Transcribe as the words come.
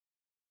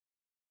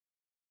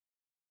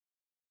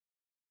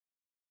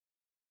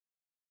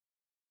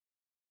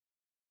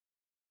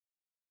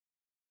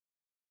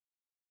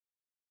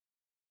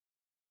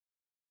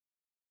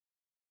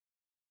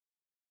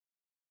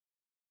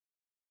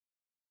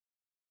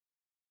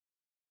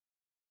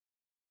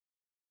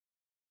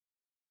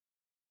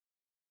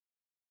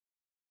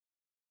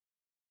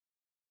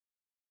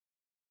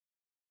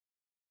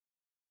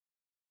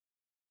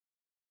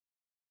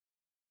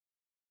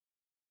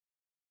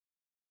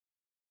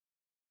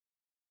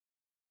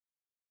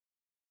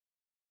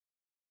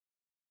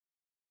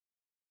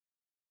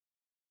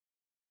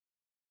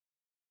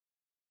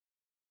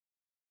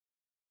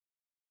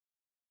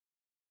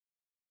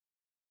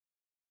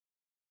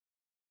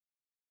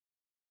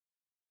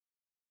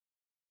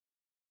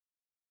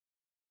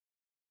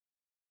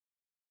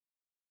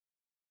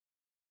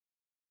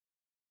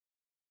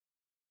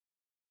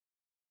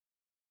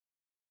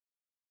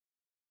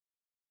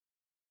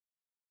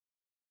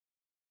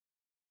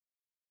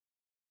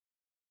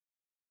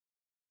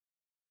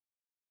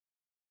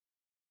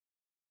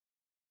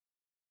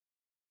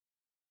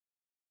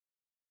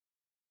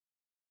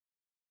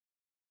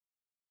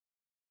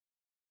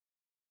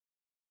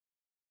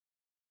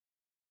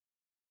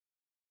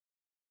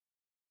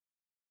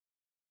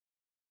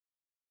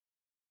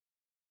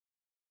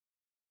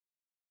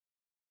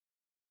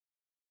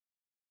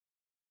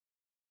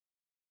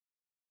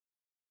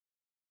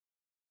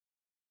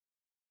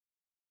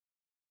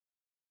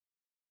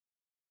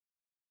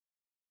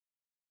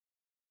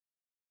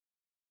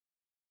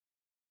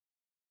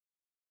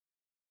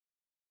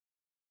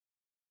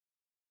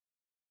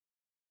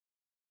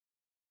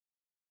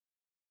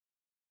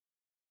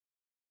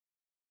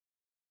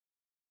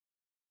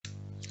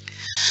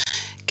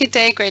Good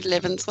day, grade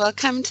 11s.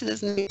 Welcome to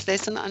this next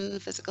lesson on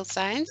physical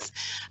science.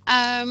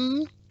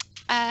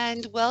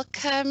 And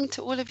welcome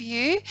to all of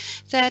you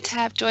that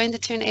have joined the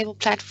ToEnable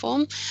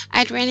platform.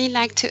 I'd really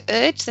like to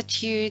urge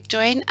that you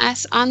join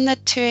us on the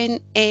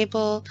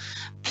ToEnable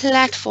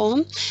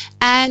platform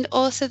and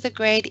also the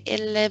grade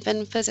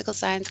 11 physical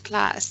science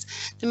class.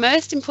 The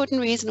most important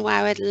reason why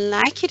I would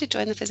like you to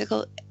join the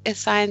physical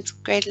science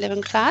grade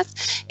 11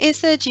 class is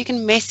so that you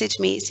can message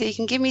me, so you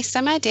can give me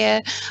some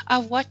idea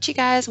of what you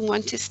guys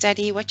want to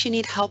study, what you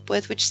need help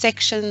with, which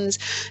sections,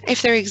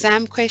 if there are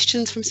exam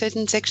questions from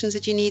certain sections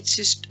that you need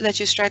to, that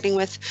you're struggling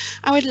with.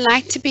 I would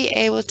like to be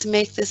able to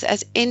make this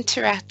as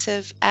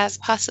interactive as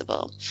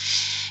possible.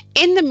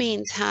 In the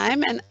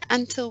meantime, and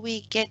until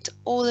we get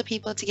all the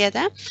people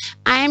together,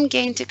 I am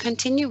going to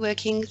continue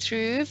working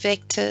through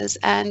vectors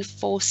and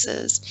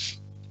forces.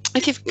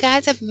 If you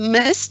guys have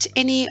missed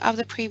any of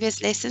the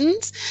previous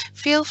lessons,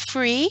 feel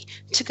free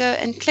to go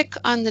and click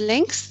on the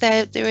links.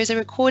 There is a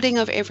recording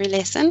of every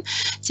lesson.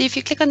 So if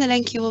you click on the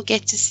link, you will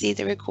get to see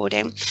the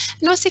recording.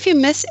 And also if you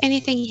miss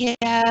anything here,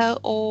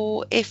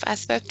 or if I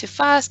spoke too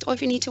fast, or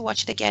if you need to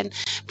watch it again,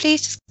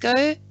 please just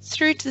go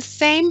through to the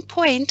same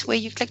point where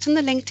you clicked on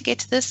the link to get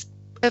to this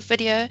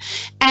video,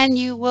 and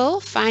you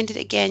will find it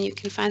again. You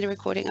can find a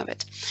recording of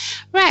it.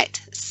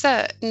 Right,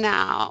 so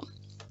now,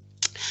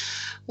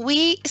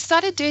 we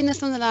started doing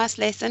this on the last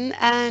lesson,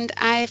 and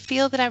I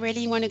feel that I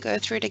really want to go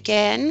through it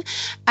again,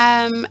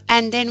 and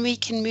then we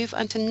can move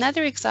on to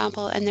another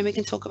example, and then we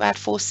can talk about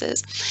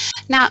forces.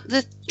 Now,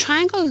 the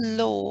triangle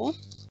law,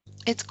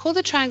 it's called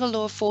the triangle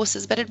law of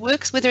forces, but it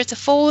works whether it's a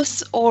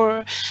force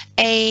or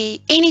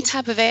any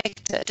type of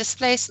vector,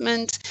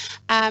 displacement,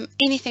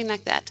 anything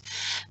like that,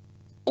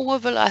 or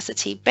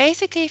velocity.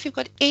 Basically, if you've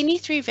got any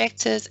three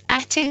vectors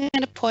acting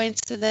at a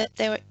point so that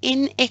they were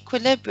in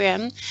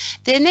equilibrium,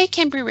 then they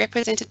can be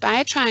represented by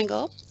a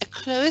triangle, a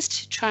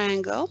closed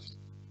triangle,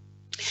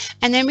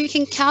 and then we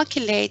can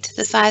calculate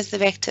the size of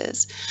the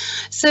vectors.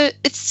 So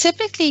it's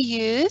typically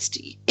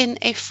used in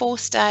a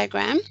force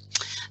diagram.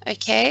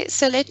 Okay,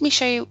 so let me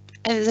show you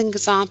as an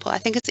example. I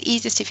think it's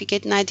easiest if you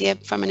get an idea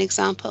from an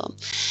example.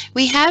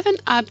 We have an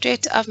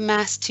object of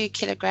mass 2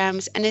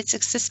 kilograms, and it's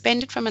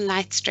suspended from a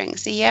light string.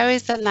 So here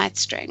is the light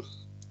string.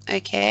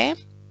 Okay.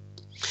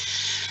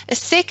 A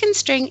second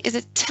string is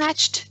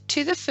attached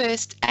to the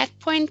first at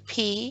point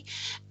P,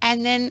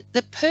 and then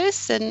the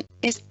person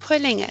is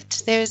pulling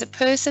it. There is a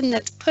person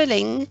that's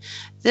pulling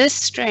this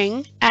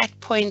string at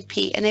point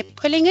P, and they're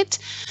pulling it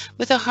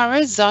with a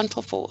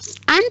horizontal force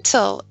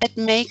until it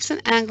makes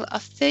an angle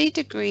of 30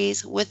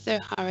 degrees with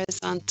the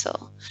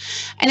horizontal.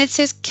 And it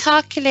says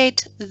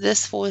calculate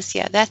this force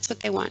here. That's what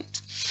they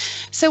want.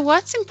 So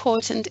what's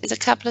important is a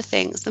couple of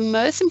things. The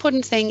most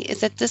important thing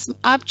is that this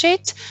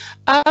object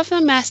of the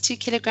mass 2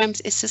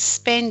 kilograms is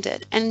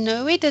suspended, and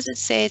nowhere does it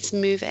say it's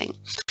moving.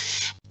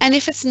 And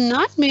if it's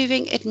not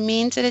moving, it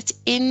means that it's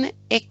in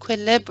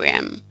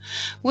equilibrium,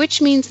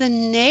 which means the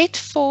net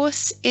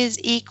force is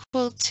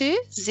equal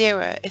to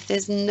 0. If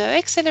there's no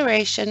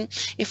acceleration,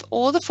 if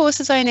all the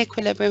forces are in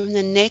equilibrium,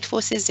 the net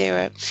force is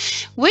 0,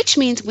 which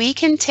means we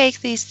can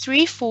take these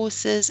three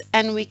forces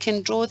and we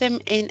can draw them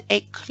in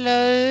a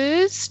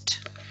closed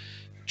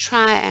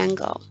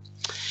triangle.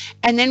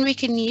 And then we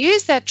can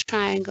use that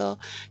triangle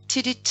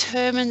to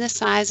determine the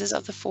sizes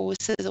of the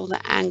forces or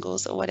the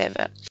angles or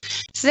whatever.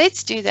 So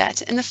let's do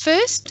that. And the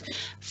first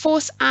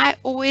force I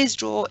always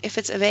draw, if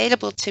it's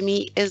available to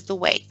me, is the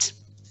weight.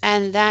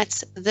 And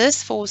that's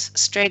this force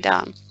straight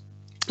down.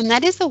 And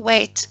that is the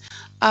weight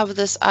of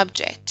this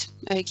object.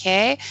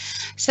 Okay,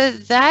 so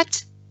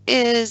that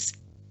is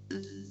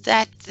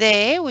that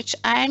there, which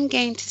I'm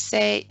going to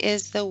say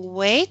is the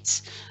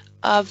weight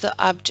of the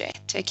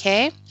object.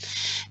 Okay,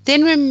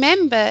 then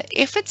remember,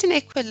 if it's in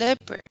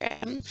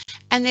equilibrium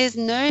and there's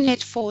no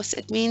net force,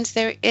 it means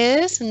there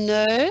is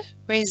no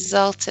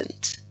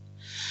resultant,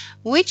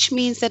 which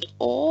means that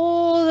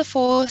all the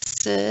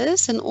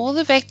forces and all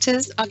the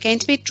vectors are going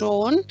to be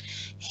drawn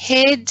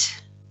head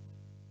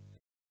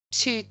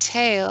to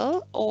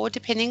tail, or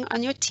depending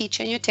on your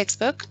teacher and your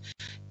textbook,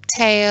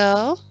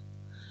 tail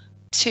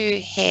to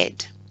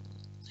head.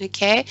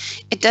 Okay,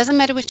 it doesn't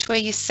matter which way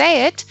you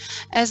say it,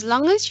 as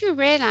long as you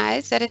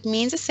realize that it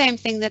means the same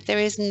thing, that there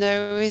is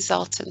no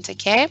resultant.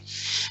 Okay,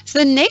 so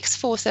the next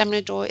force that I'm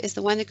going to draw is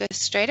the one that goes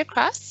straight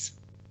across.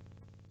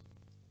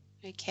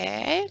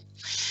 Okay,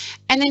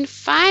 and then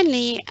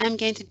finally I'm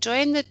going to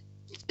join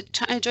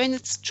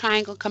this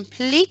triangle,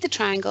 complete the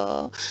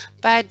triangle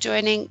by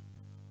joining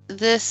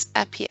this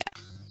up here.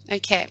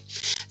 Okay,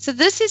 so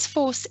this is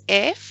force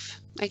F.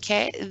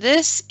 Okay,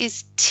 this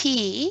is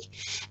T,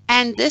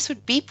 and this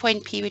would be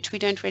point P, which we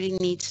don't really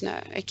need to know.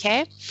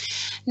 Okay,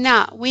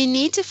 now we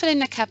need to fill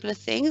in a couple of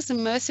things. The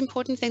most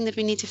important thing that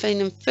we need to fill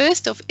in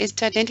first off is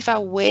to identify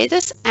where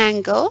this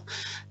angle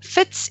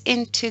fits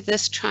into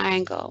this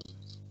triangle.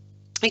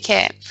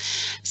 Okay,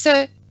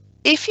 so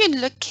if you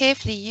look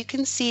carefully, you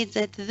can see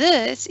that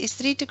this is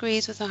 3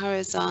 degrees with a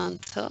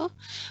horizontal,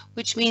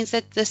 which means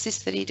that this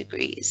is 30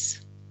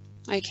 degrees.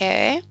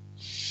 Okay.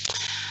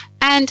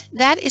 And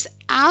that is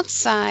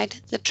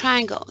outside the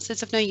triangle, so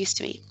it's of no use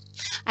to me.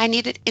 I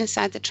need it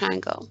inside the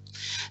triangle.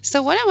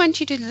 So what I want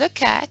you to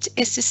look at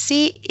is to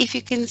see if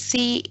you can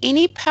see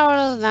any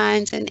parallel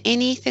lines and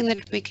anything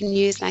that we can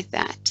use like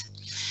that.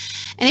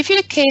 And if you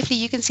look carefully,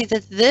 you can see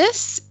that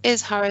this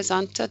is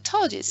horizontal. I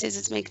told you, it says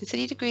it's making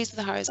 30 degrees with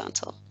a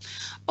horizontal.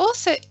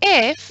 Also,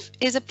 F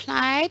is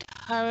applied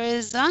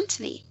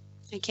horizontally.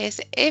 Okay,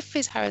 so F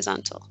is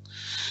horizontal.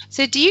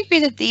 So do you agree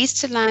that these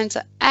two lines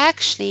are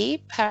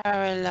actually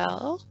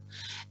parallel?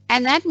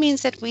 And that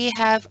means that we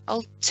have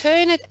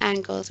alternate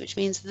angles, which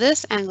means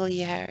this angle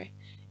here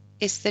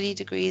is 30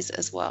 degrees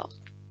as well.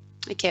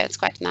 Okay, it's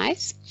quite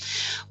nice.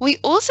 We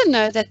also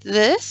know that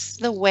this,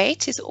 the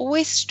weight, is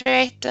always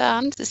straight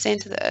down to the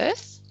center of the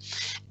earth.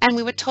 And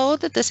we were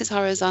told that this is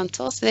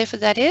horizontal, so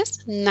therefore that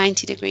is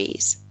 90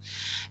 degrees.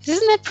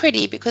 Isn't that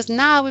pretty? Because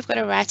now we've got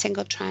a right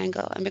angle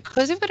triangle. And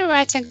because we've got a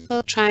right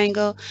angle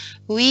triangle,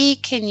 we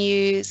can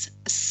use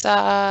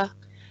SOHCAHTOA.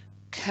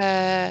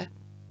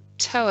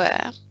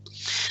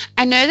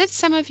 I know that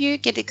some of you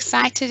get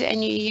excited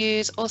and you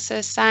use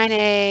also sine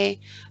A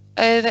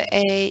over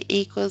A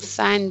equals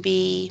sine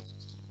B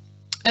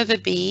over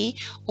B,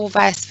 or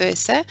vice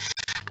versa.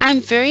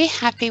 I'm very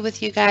happy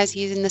with you guys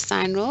using the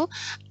sine rule.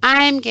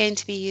 I'm going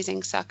to be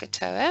using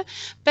SOHCAHTOA,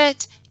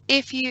 but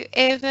if you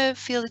ever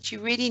feel that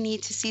you really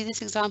need to see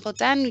this example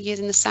done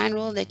using the sine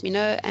rule, let me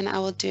know and I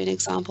will do an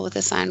example with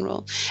the sine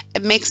rule.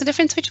 It makes a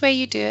difference which way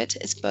you do it.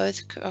 It's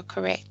both are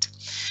correct.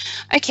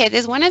 Okay,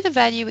 there's one other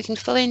value we can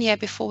fill in here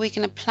before we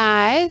can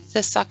apply the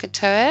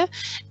SOHCAHTOA,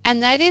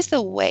 and that is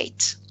the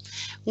weight.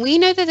 We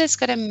know that it's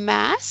got a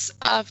mass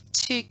of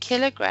 2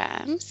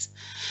 kilograms,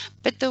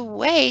 but the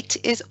weight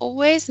is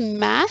always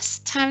mass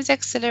times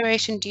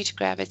acceleration due to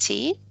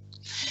gravity.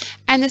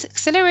 And this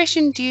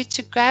acceleration due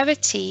to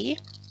gravity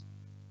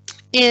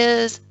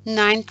is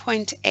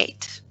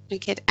 9.8.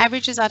 Okay, it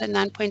averages out at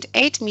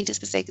 9.8 meters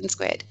per second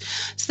squared.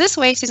 So this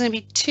weight is going to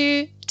be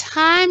 2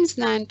 times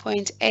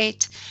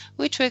 9.8,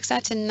 which works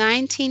out to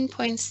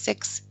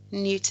 19.6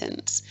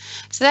 newtons.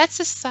 So that's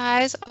the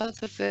size of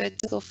the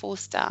vertical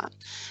force down.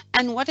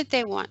 And what did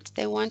they want?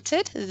 They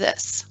wanted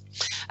this.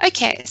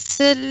 Okay,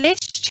 so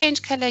let's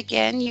change color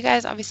again. You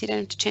guys obviously don't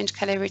have to change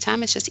color every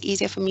time. It's just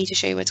easier for me to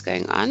show you what's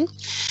going on.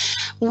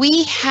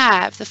 We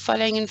have the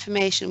following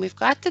information. We've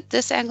got that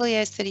this angle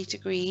here is 30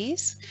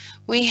 degrees.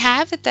 We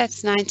have that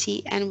that's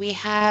 90, and we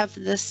have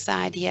this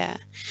side here.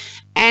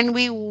 And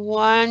we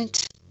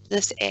want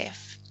this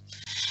F.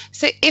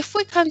 So if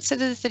we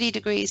consider the 30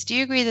 degrees, do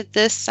you agree that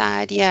this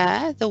side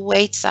here, the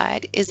weight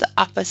side, is the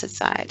opposite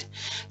side?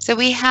 So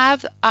we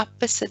have the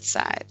opposite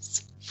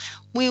sides.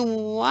 We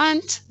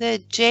want the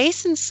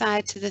adjacent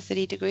side to the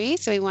 30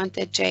 degrees, so we want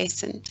the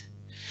adjacent.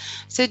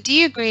 So do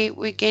you agree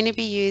we're going to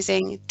be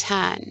using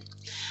tan?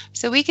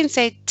 So we can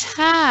say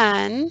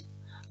tan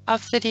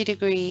of 30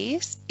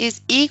 degrees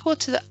is equal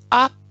to the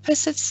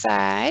opposite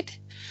side,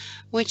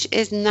 which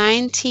is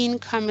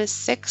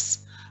 19,6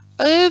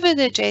 over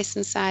the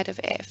adjacent side of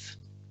F.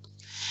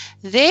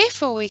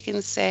 Therefore, we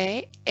can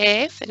say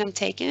F, and I'm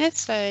taking it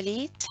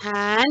slowly,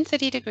 tan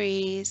 30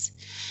 degrees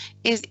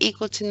is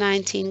equal to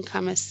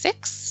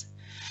 19,6.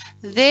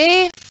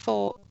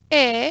 Therefore,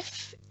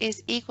 F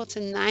is equal to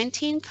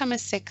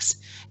 19,6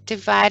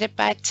 divided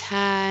by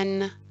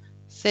tan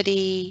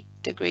 30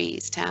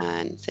 degrees,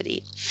 tan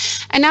 30.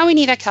 And now we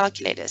need our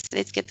calculators. So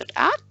let's get that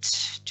out.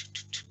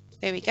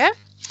 There we go.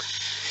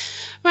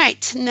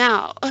 Right,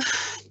 now we're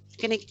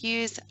going to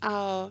use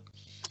our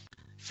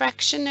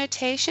fraction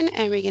notation,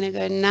 and we're going to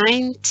go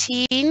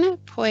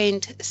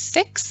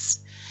 19.6,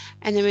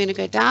 and then we're going to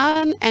go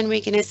down, and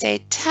we're going to say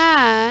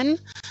tan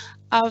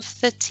of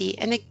 30.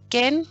 And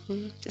again,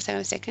 just have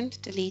a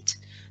second, delete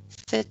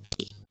 30.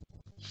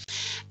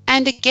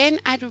 And again,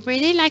 I'd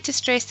really like to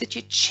stress that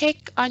you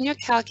check on your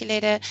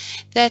calculator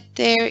that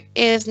there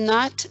is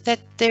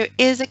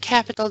a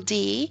capital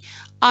D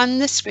on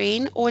the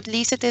screen, or at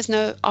least that there's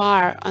no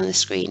R on the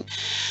screen.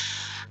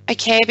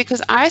 Okay,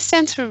 because R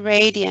stands for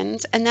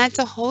radians, and that's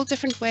a whole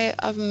different way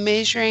of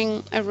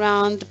measuring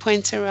around the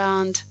points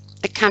around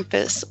the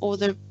compass or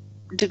the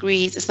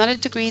degrees. It's not a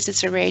degrees,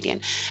 it's a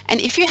radian.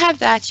 And if you have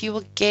that, you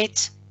will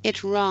get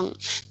it wrong.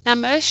 Now,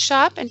 most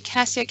Sharp and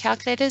Casio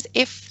calculators,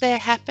 if they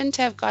happen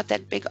to have got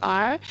that big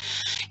R,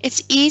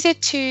 it's easier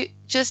to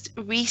just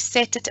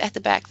reset it at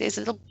the back. There's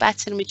a little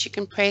button which you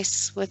can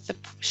press with the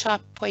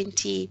sharp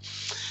pointy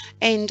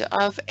end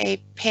of a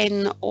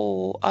pen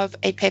or of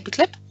a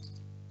paperclip.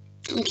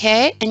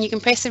 Okay, and you can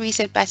press the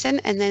reset button,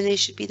 and then there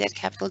should be that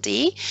capital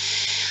D.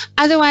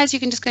 Otherwise, you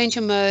can just go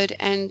into mode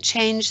and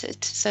change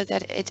it so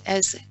that it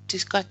has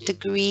just got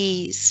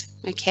degrees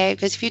okay?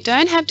 Because if you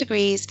don't have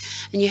degrees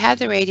and you have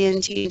the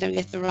radians, you're going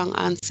to get the wrong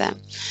answer.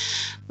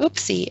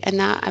 Oopsie, and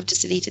now I've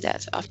just deleted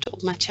that after all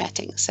my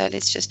chatting. So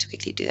let's just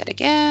quickly do that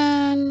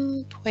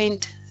again.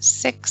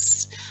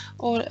 0.6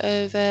 all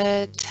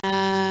over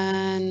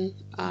tan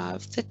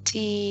of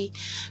 30,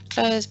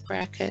 close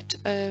bracket,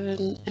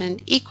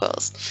 and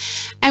equals.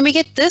 And we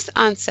get this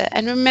answer.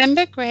 And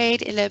remember,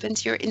 grade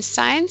 11s, you're in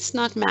science,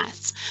 not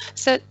maths.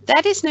 So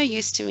that is no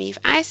use to me. If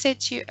I said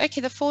to you,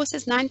 okay, the force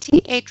is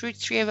 98 root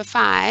 3 over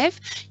 5,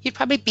 you'd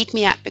probably beat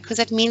me up because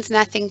that means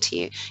nothing to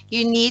you.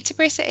 You need to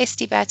press the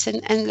SD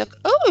button and look,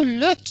 oh,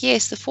 look,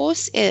 yes, the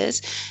force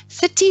is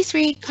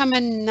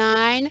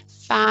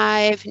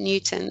 33,95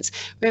 newtons.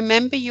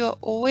 Remember, you're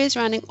always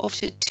running off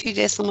to 2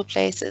 decimal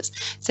places.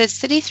 So it's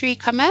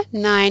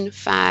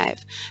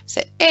 33,95.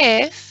 So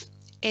F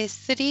is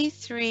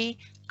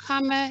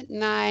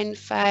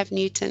 33,95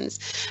 newtons.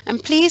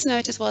 And please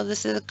note as well,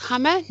 this is a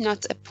comma,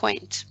 not a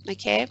point,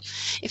 okay?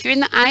 If you're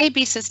in the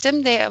IAB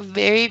system, they are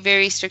very,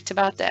 very strict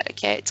about that,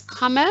 okay? It's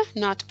comma,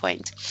 not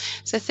point.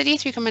 So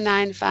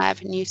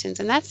 33,95 newtons,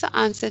 and that's the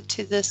answer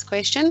to this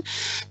question.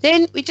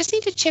 Then we just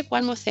need to check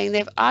one more thing.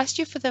 They've asked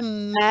you for the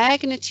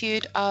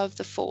magnitude of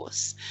the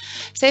force.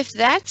 So if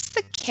that's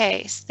the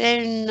case,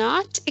 they're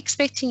not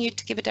expecting you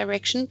to give a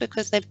direction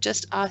because they've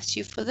just asked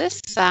you for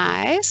this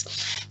size.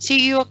 So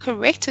you are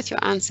correct with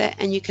your answer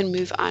and you can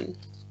move on.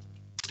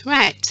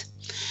 Right,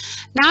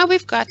 now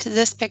we've got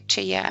this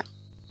picture here.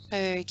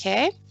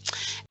 Okay,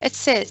 it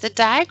says the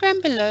diagram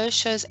below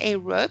shows a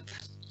rope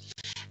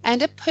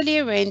and a pulley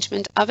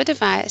arrangement of a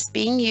device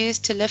being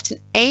used to lift an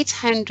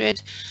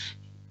 800,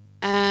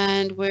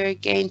 and we're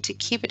going to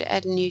keep it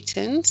at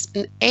newtons,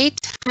 an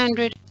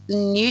 800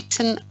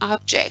 Newton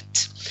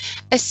object.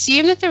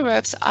 Assume that the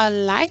ropes are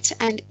light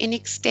and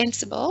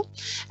inextensible,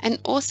 and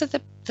also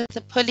the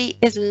pulley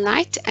is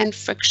light and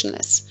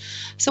frictionless.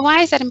 So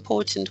why is that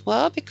important?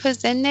 Well, because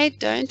then they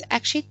don't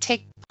actually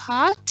take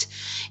part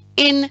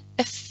in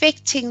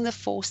affecting the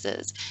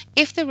forces.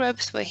 If the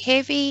ropes were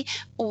heavy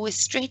or were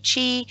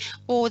stretchy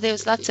or there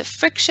was lots of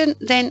friction,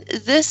 then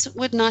this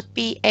would not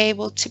be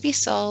able to be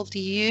solved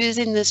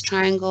using this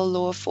triangle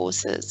law of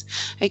forces,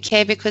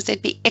 okay, because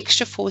there'd be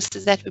extra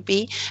forces that would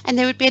be, and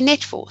there would be a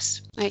net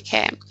force,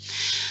 okay.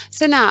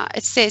 So now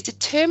it says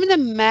determine the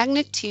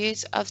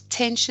magnitudes of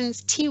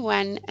tensions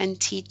T1 and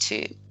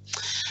T2.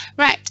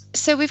 Right,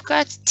 so we've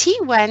got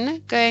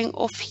T1 going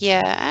off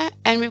here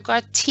and we've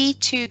got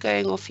T2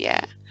 going off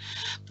here.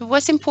 But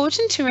what's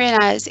important to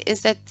realize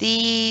is that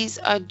these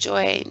are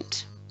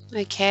joined,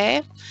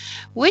 okay?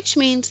 Which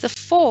means the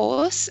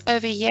force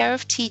over here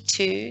of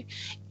T2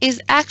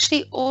 is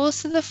actually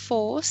also the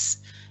force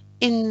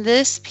in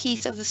this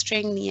piece of the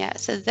string here.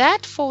 So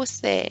that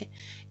force there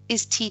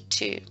is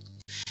T2.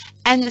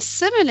 And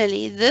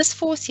similarly, this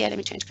force here, let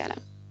me change color.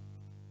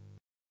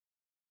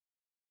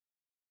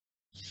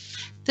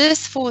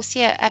 This force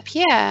here up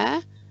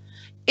here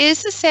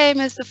is the same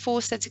as the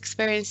force that's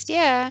experienced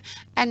here,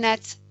 and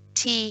that's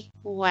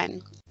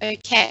T1.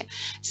 Okay,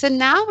 so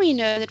now we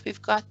know that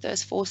we've got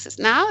those forces.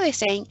 Now they're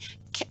saying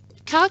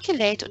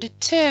calculate or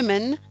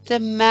determine the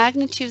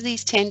magnitude of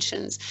these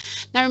tensions.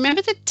 Now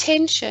remember, the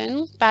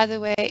tension, by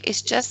the way,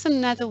 is just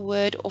another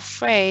word or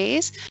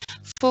phrase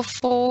for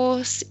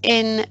force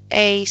in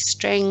a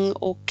string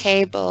or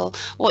cable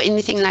or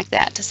anything like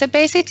that. So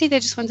basically they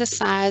just want the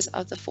size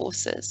of the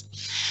forces.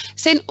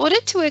 So in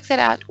order to work that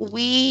out,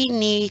 we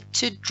need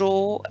to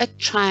draw a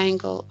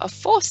triangle of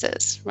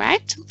forces,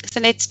 right? So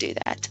let's do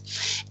that.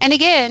 And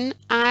again,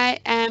 I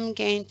am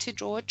going to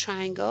draw a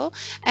triangle,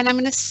 and I'm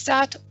going to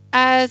start,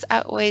 as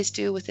I always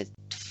do, with a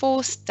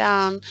force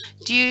down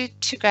due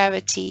to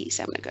gravity.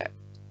 So I'm going to go,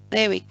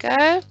 there we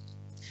go.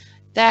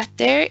 That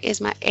there is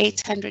my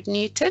 800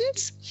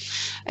 newtons,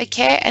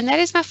 okay, and that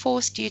is my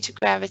force due to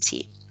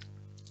gravity.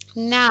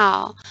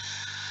 Now,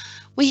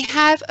 we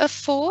have a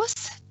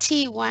force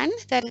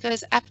T1 that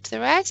goes up to the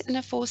right and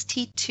a force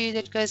T2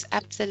 that goes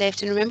up to the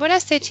left. And remember what I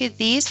said to you,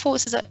 these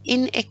forces are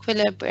in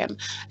equilibrium.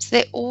 So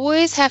they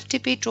always have to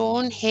be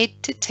drawn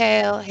head to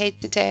tail,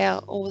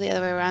 or the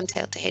other way around,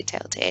 tail to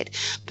head.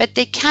 But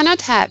they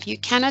cannot have, you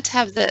cannot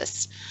have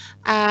this.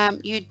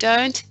 You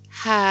don't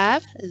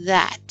have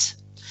that.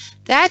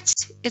 That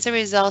is a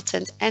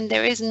resultant, and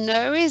there is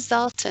no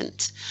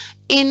resultant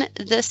in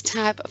this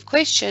type of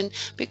question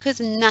because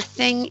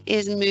nothing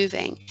is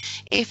moving.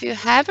 If you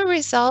have a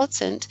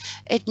resultant,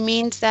 it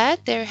means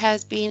that there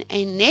has been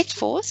a net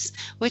force,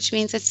 which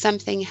means that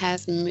something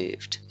has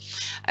moved.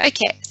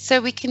 Okay, so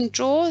we can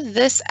draw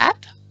this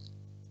up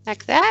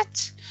like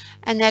that,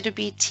 and that would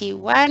be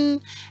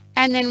T1,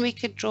 and then we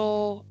could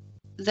draw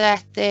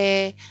that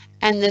there,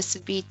 and this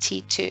would be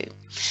T2.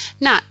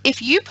 Now,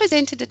 if you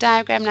presented a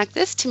diagram like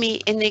this to me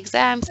in the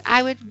exams,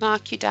 I would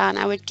mark you down.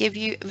 I would give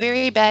you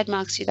very bad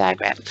marks to your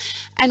diagram.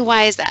 And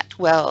why is that?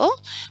 Well,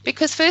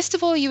 because first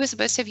of all, you were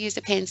supposed to have used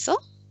a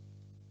pencil.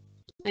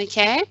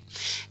 Okay.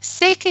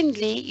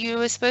 Secondly, you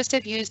were supposed to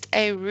have used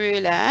a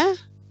ruler.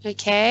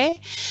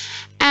 Okay.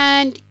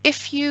 And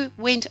if you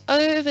went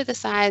over the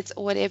sides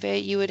or whatever,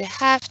 you would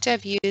have to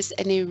have used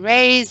an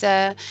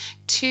eraser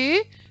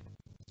to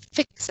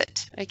fix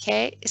it.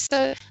 Okay,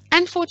 so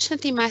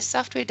unfortunately my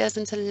software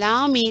doesn't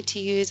allow me to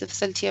use a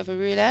facility of a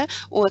ruler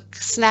or a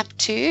snap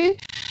to,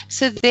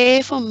 so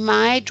therefore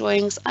my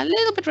drawings are a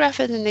little bit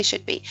rougher than they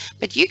should be.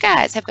 But you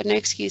guys have got no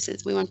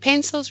excuses. We want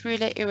pencils,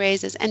 ruler,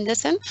 erasers, and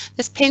listen,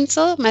 this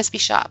pencil must be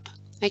sharp.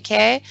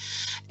 Okay,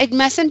 it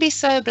mustn't be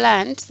so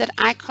blunt that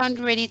I can't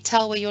really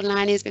tell where your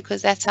line is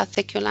because that's how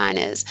thick your line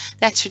is.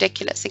 That's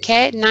ridiculous.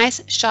 Okay,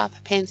 nice sharp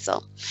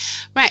pencil.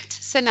 Right,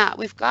 so now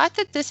we've got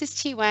that this is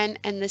T1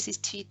 and this is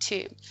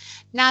T2.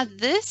 Now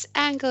this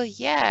angle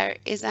here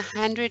is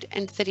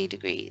 130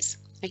 degrees.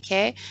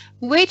 Okay,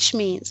 which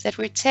means that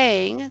we're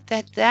saying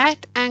that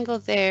that angle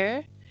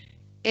there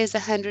is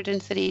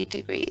 130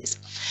 degrees.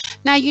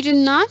 Now you do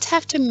not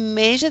have to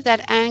measure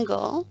that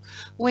angle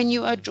when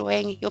you are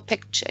drawing your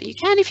picture. You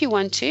can if you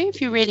want to,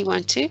 if you really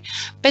want to,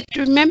 but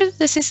remember that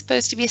this is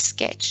supposed to be a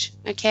sketch,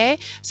 okay?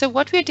 So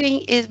what we're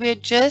doing is we're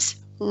just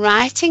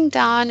writing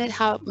down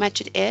how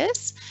much it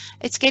is.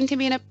 It's going to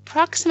be an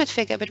approximate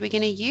figure, but we're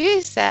going to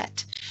use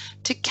that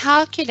to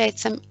calculate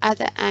some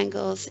other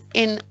angles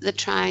in the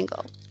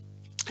triangle.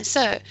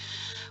 So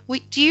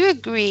do you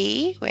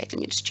agree? Wait, let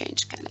me just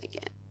change color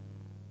again.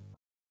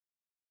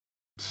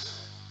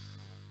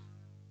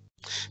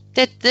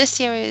 That this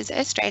here is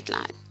a straight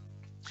line.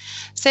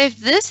 So if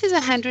this is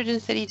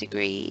 130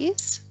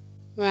 degrees,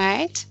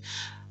 right,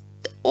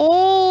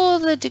 all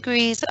the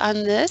degrees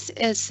on this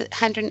is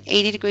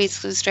 180 degrees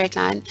for the straight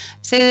line.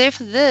 So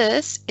therefore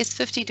this is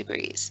 50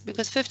 degrees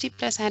because 50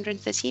 plus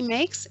 130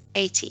 makes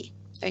 80.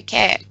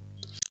 Okay.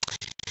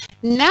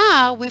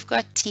 Now we've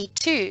got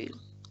T2.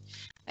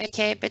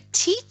 Okay, but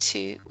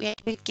T2, we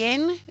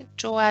again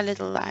draw our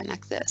little line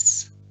like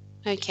this.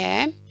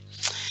 Okay.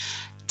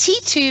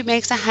 T2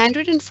 makes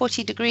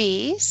 140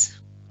 degrees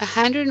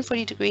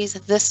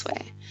this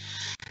way.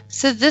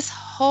 So this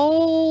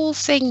whole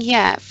thing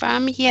here,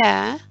 from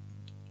here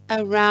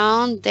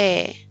around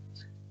there,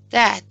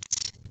 that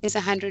is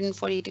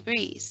 140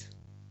 degrees.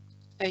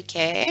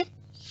 Okay.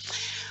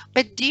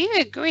 But do you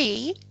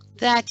agree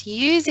that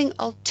using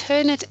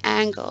alternate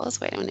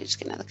angles, wait, I'm going to just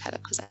get another color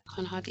because I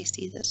can't hardly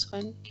see this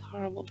one.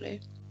 Horrible blue. I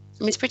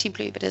mean, it's pretty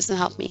blue, but it doesn't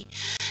help me.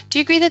 Do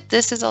you agree that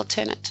this is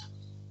alternate?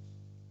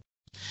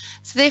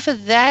 So therefore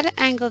that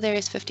angle there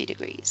is 50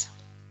 degrees.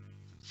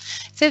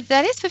 So if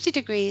that is 50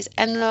 degrees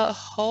and the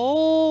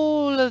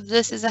whole of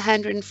this is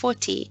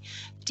 140,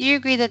 do you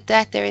agree that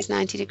that there is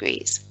 90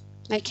 degrees?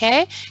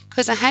 Okay,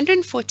 because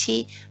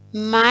 140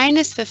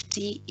 minus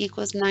 50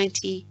 equals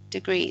 90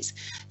 degrees.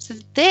 So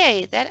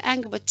there, that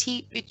angle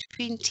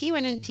between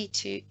T1 and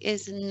T2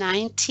 is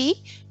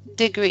 90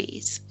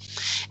 degrees.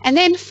 And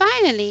then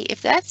finally,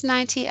 if that's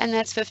 90 and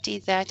that's 50,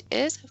 that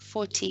is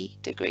 40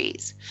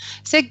 degrees.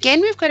 So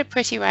again, we've got a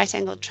pretty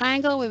right-angled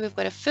triangle where we've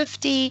got a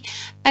 50,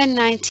 a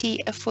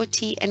 90, a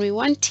 40, and we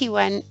want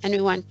T1 and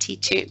we want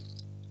T2.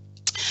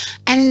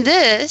 And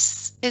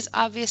this is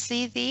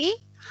obviously the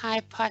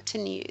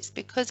hypotenuse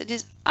because it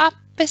is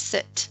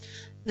opposite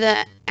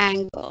the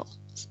angle.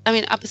 I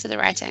mean, opposite the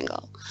right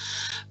angle.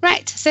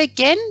 Right, so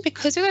again,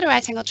 because we've got a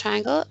right angle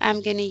triangle,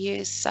 I'm going to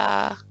use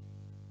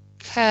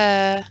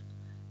SOHCAHTOA.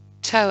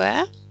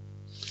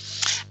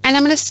 And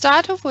I'm going to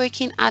start off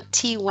working out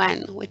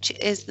T1, which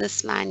is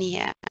this line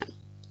here.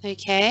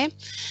 Okay,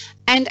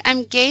 and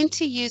I'm going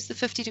to use the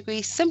 50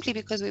 degrees simply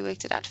because we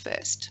worked it out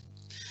first.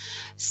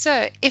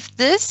 So if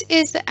this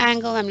is the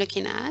angle I'm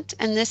looking at,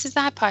 and this is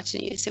the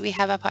hypotenuse, so we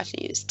have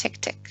hypotenuse, tick,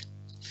 tick.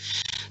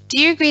 Do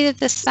you agree that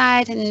the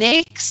side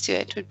next to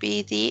it would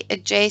be the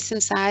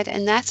adjacent side?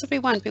 And that's what we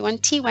want. We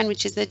want T1,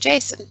 which is the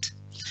adjacent.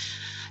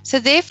 So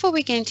therefore,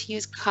 we're going to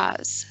use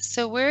cos.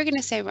 So we're going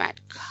to say, right,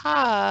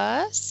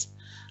 cos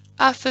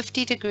of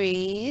 50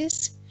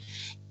 degrees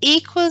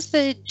equals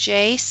the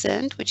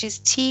adjacent, which is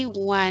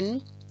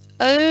T1,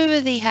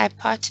 over the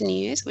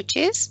hypotenuse, which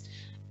is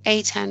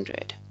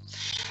 800.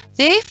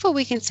 Therefore,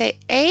 we can say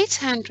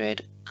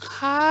 800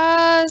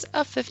 cos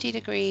of 50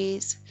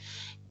 degrees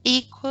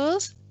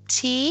equals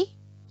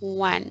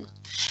T1.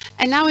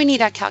 And now we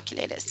need our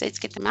calculators. Let's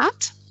get them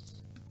out.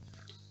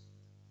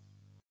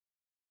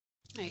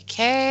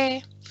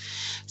 Okay,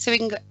 so we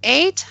can go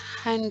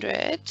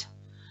 800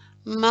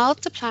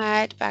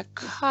 multiplied by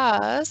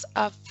cos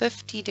of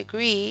 50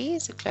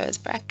 degrees, a close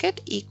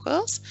bracket,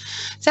 equals,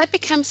 so that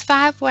becomes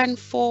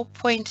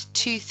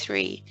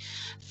 514.23,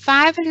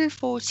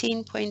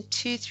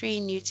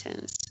 514.23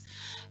 newtons.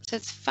 So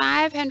it's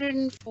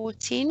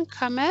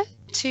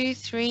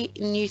 514.23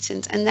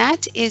 newtons, and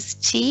that is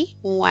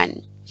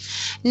T1.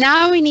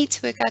 Now we need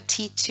to work out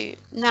T2.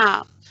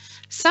 Now,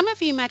 some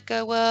of you might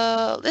go,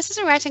 well, this is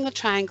a right angle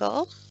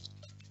triangle,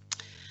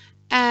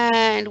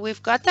 and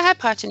we've got the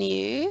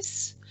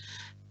hypotenuse,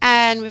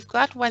 and we've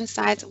got one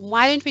side.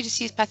 Why don't we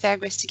just use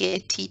Pythagoras to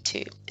get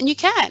T2? And you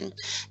can.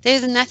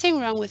 There's nothing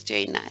wrong with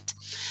doing that.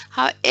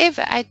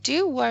 However, I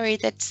do worry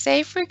that,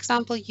 say, for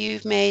example,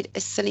 you've made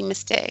a silly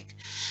mistake.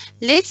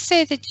 Let's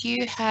say that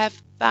you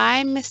have,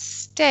 by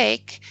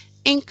mistake,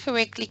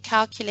 incorrectly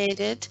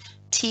calculated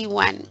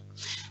T1.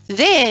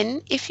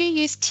 Then, if you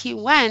use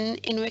T1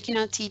 in working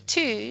out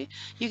T2,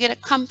 you get a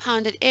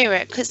compounded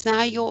error because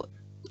now your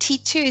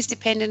T2 is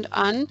dependent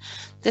on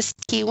this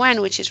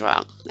T1, which is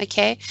wrong,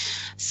 okay?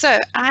 So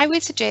I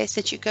would suggest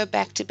that you go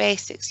back to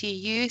basics. You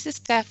use the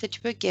stuff that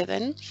you were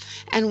given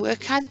and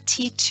work out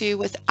T2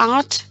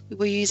 without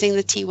using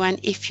the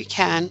T1 if you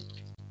can.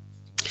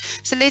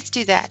 So let's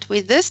do that.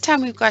 This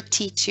time we've got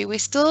T2. We're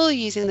still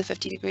using the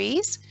 50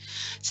 degrees.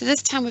 So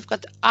this time we've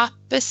got the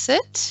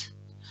opposite.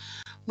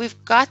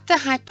 We've got the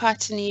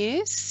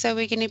hypotenuse, so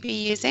we're going to be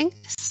using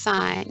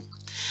sine.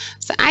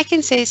 So I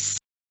can say